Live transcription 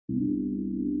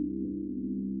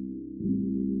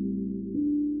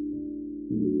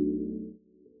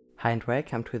Hi and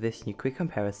welcome to this new quick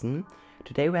comparison.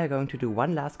 Today we are going to do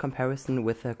one last comparison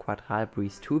with the Quadral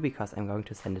Breeze 2 because I'm going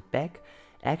to send it back.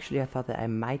 Actually I thought that I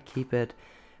might keep it,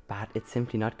 but it's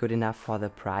simply not good enough for the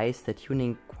price. The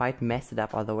tuning quite messed it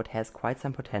up, although it has quite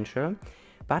some potential.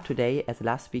 But today, as a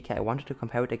last speaker, I wanted to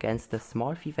compare it against the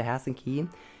small Vifa Helsinki.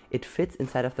 It fits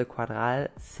inside of the Quadral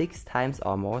 6 times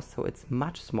almost, so it's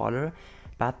much smaller,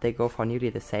 but they go for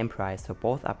nearly the same price. So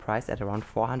both are priced at around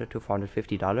 $400 to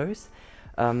 $450.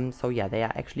 So yeah, they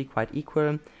are actually quite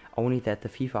equal, only that the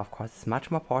Vifa of course is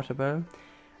much more portable.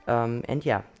 And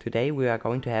yeah, today we are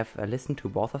going to have a listen to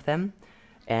both of them,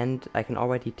 and I can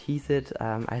already tease it.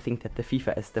 I think that the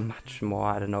Vifa is the much more,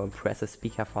 I don't know, impressive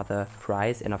speaker for the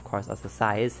price and of course also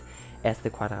size, as the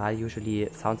Quadral usually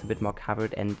sounds a bit more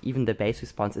covered and even the bass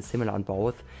response is similar on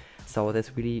both. So this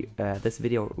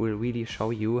video will really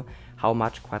show you how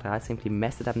much Quadral simply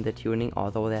messed it up in the tuning,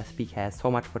 although their speaker has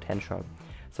so much potential.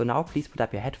 So now please put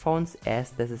up your headphones,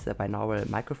 as this is a binaural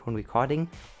microphone recording,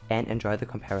 and enjoy the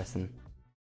comparison.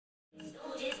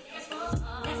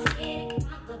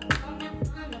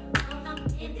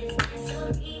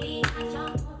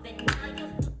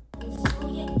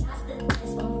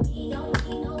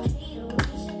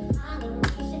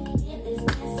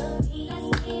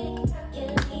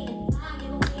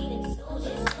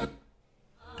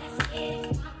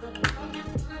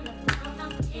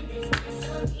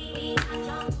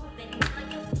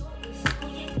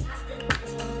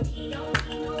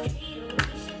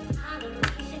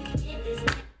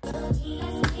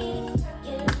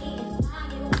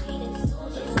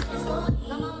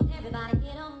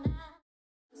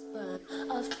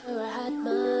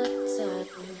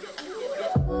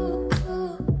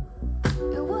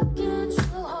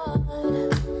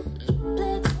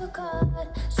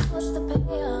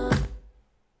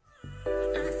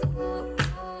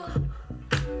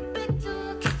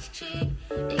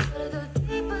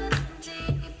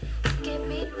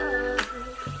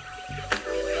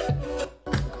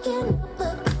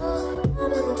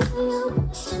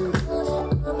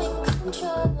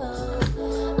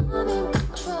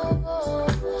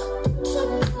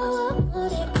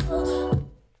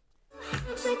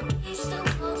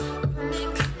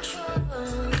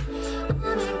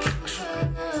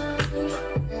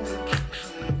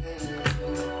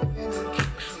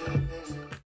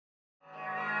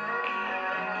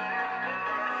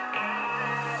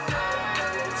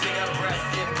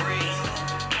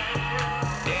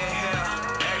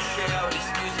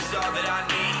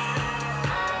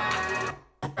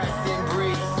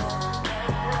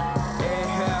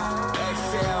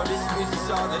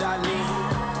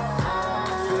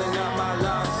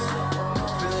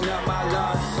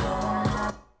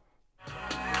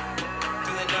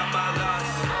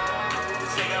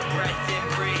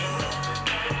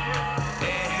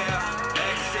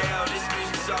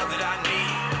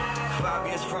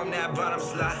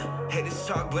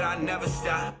 But I never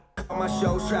stop. On my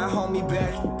shows, try to hold me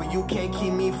back, but you can't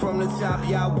keep me from the top.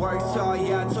 Yeah, I worked hard,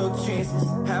 yeah, I took chances.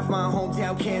 Half my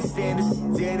hometown can't stand us.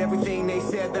 Did everything they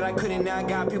said that I couldn't. Now I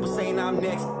got people saying I'm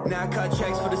next. Now I cut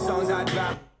checks for the songs I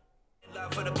drop.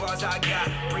 Love for the bars I got.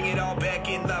 Bring it all back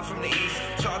in love from the east.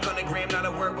 Talk on the gram, not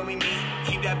a word when we meet.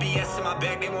 Keep that BS in my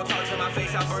back, they won't talk to my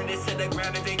face. I'll burn this to the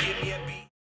ground if they give me a beat.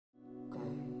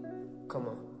 Come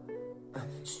on.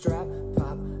 Strap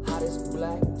pop, hottest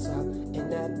black top. In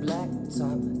that black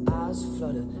top, eyes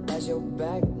flutter as your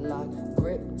back lock.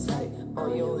 Grip tight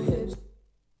on your hips.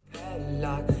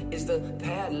 Padlock is the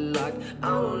padlock. I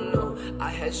don't know, I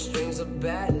had strings of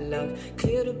bad luck.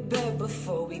 Clear the bed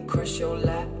before we crush your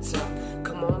laptop.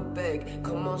 Come on, beg,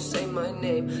 come on, say my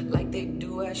name like they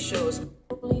do at shows.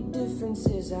 Only difference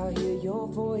is I hear your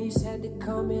voice. Had to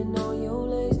comment on your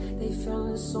legs, they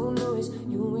feeling so nice.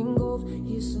 You engulf,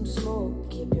 hear some smoke.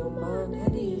 Keep your mind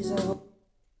at ease. I hope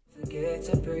forget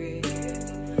to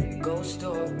breathe. Ghost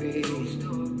stories.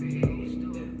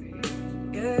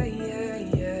 Yeah, yeah,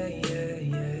 yeah, yeah,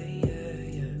 yeah, yeah,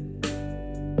 yeah.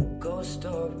 Ghost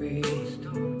stories.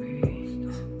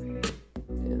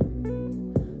 Yeah.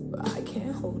 But I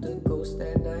can't hold a ghost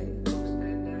that night.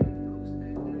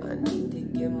 I need to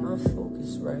get my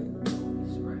focus right.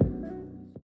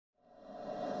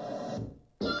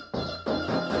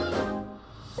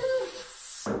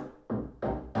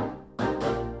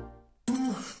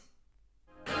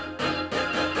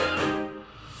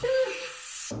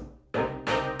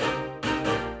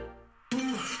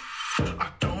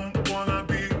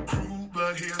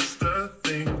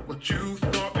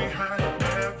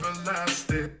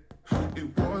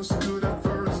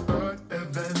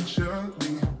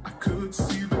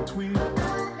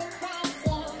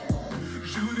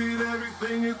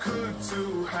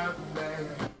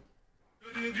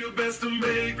 your best to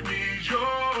make me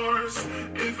yours.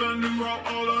 If I knew how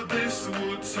all of this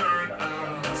would turn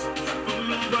out, but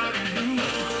nobody knew.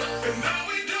 And now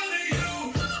we done to you.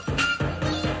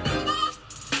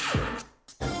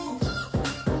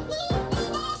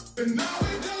 And now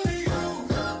we done to you.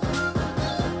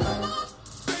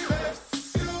 Baby,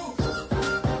 you.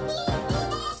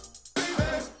 Baby.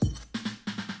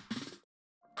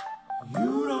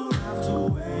 You don't have to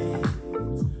wait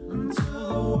until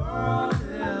the world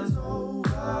is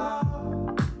over.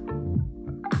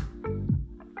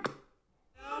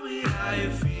 Tell me how you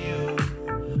feel.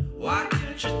 Why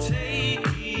can't you take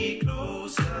me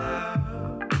closer?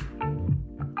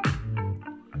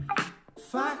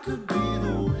 If I could be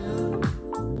the wind,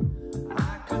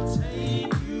 I could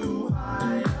take you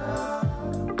higher.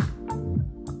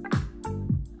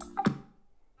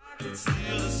 I could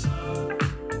steal the sun.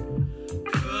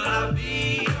 Could I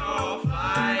be your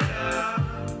fire?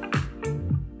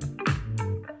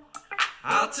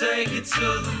 I'll take you to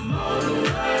the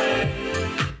motorway.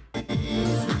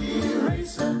 Speed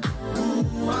racer.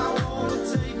 Ooh, I wanna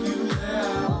take you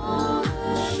there.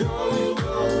 Show you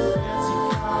a fancy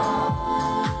car.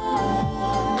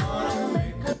 Wanna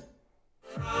make a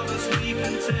promise we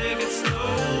can take it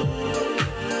slow.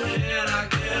 Can I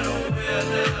get a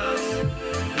witness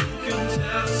who can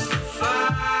testify?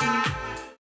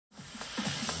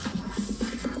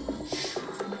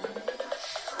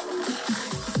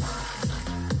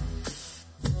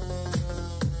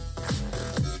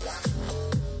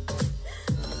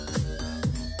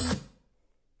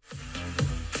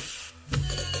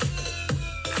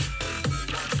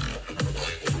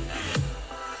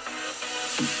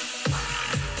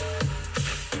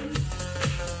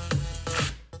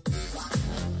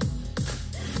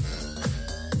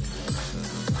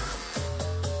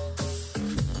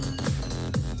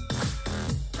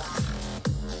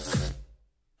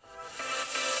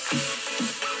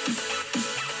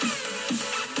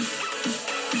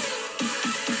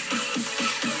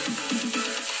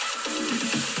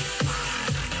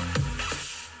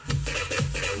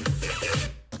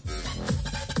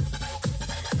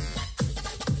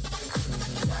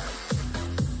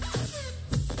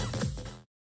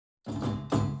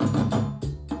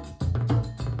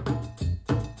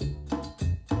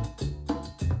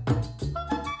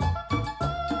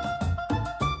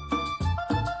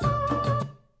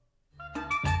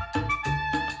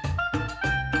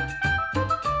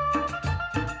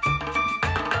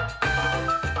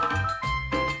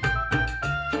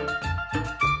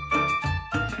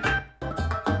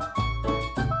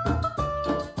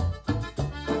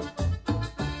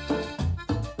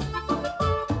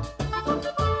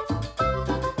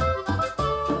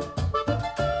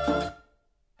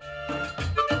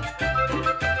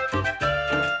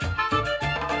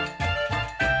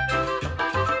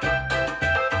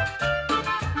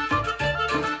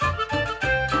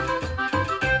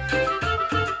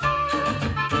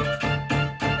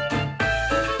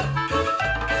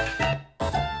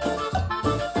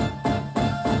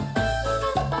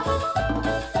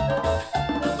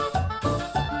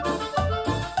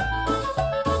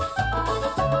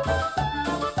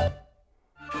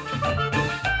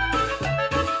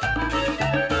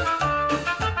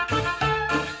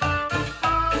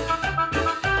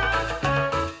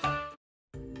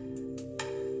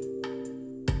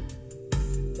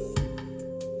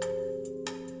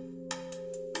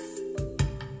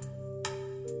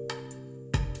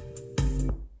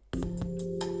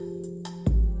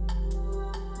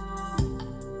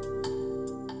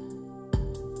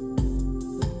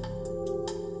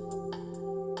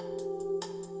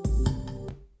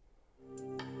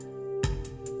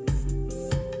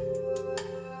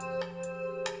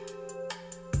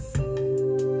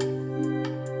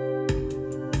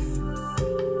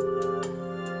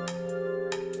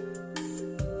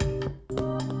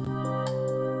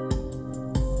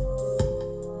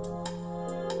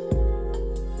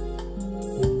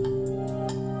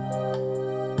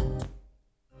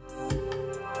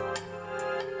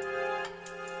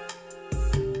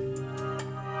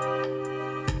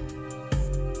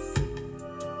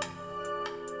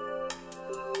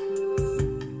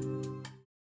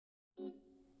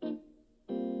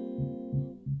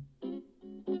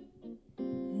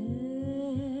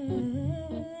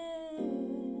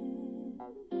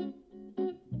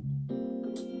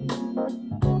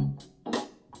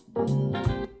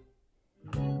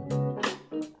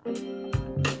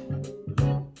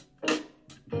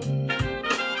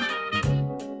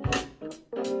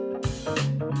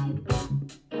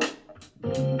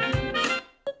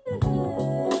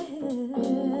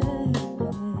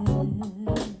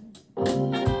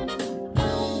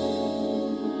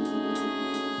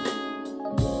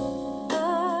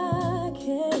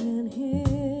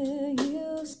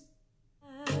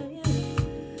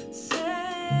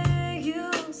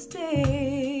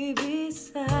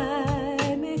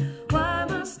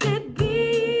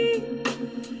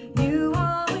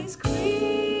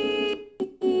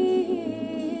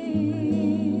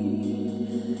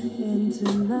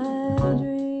 into my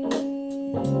dreams,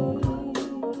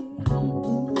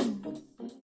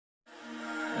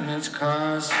 and it's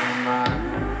crossing my.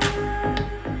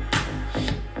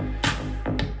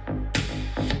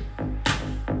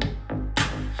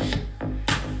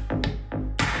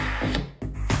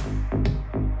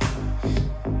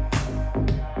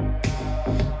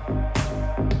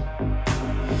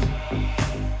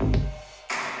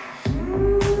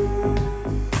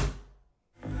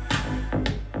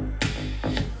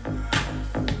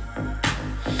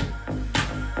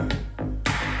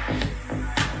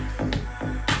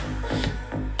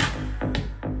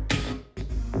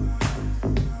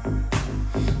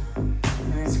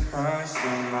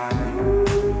 Crossing my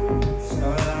so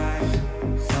like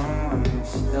someone is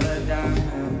still a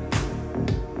diamond,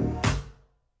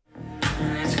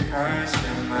 and it's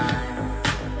crossing my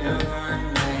you one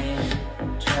day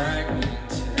drag me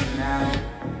into the night.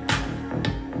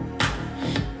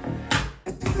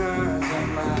 It's crossing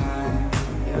my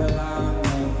you allow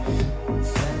me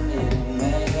send it in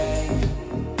Mayday.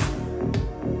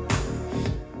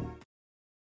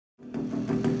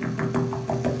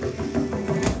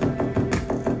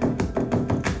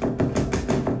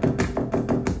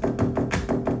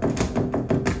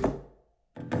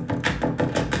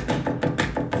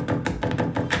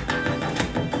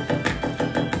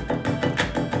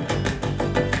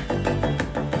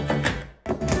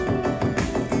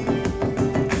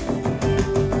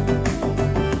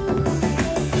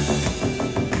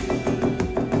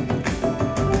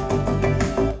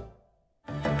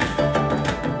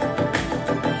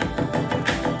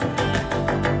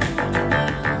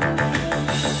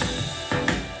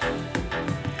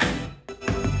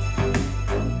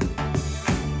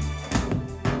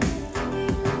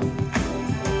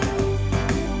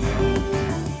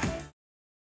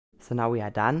 So now we are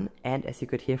done, and as you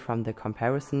could hear from the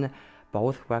comparison,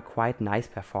 both were quite nice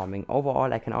performing.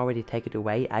 Overall, I can already take it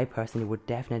away. I personally would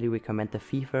definitely recommend the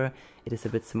Vifa. It is a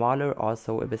bit smaller,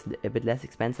 also a bit less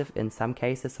expensive in some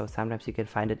cases, so sometimes you can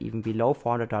find it even below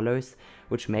 $400,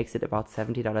 which makes it about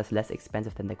 $70 less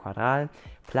expensive than the Quadral.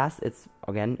 Plus, it's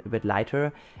again a bit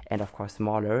lighter and of course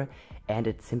smaller, and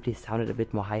it simply sounded a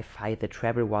bit more hi-fi. The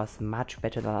treble was much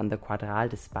better than on the Quadral,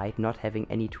 despite not having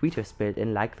any tweeters built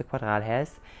in like the Quadral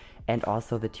has. And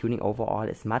also the tuning overall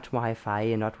is much more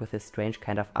hi-fi, not with this strange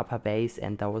kind of upper bass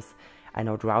and those, I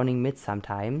know, drowning mids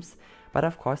sometimes. But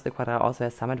of course the Quadral also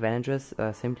has some advantages,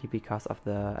 simply because of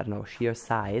the, I don't know, sheer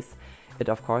size. It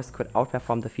of course could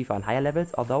outperform the Vifa on higher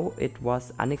levels, although it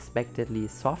was unexpectedly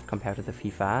soft compared to the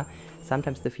Vifa.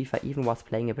 Sometimes the Vifa even was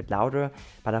playing a bit louder,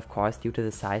 but of course due to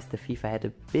the size the Vifa had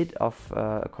a bit of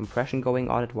compression going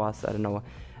on. It was, I don't know,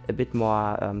 a bit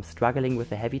more struggling with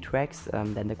the heavy tracks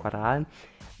than the Quadral.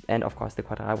 And of course the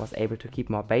Quadral was able to keep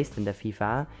more bass than the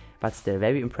Vifa, but still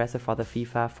very impressive for the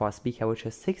Vifa, for a speaker which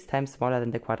is 6 times smaller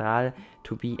than the Quadral,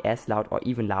 to be as loud or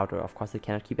even louder. Of course it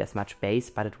cannot keep as much bass,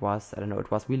 but it was, I don't know,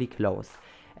 it was really close.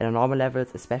 And on normal levels,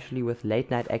 especially with late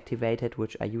night activated,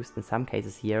 which I used in some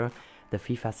cases here, the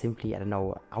Vifa simply, I don't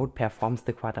know, outperforms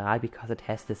the Quadral because it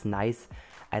has this nice,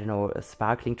 I don't know,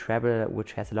 sparkling treble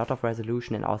which has a lot of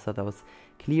resolution, and also those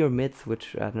clear mids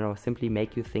which, I don't know, simply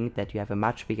make you think that you have a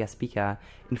much bigger speaker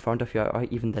in front of you, or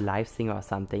even the live singer or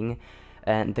something,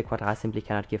 and the Quadral simply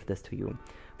cannot give this to you.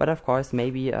 But of course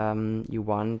maybe you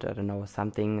want, I don't know,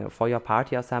 something for your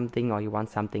party or something, or you want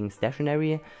something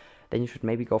stationary, then you should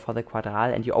maybe go for the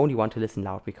Quadral, and you only want to listen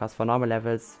loud, because for normal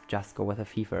levels just go with a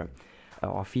Vifa.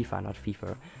 Or Vifa, not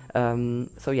Vifa.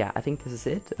 So yeah, I think this is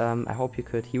it. I hope you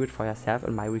could hear it for yourself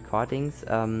in my recordings.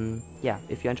 Yeah,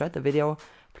 if you enjoyed the video,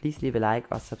 please leave a like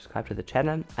or subscribe to the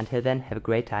channel. Until then, have a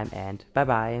great time and bye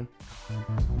bye.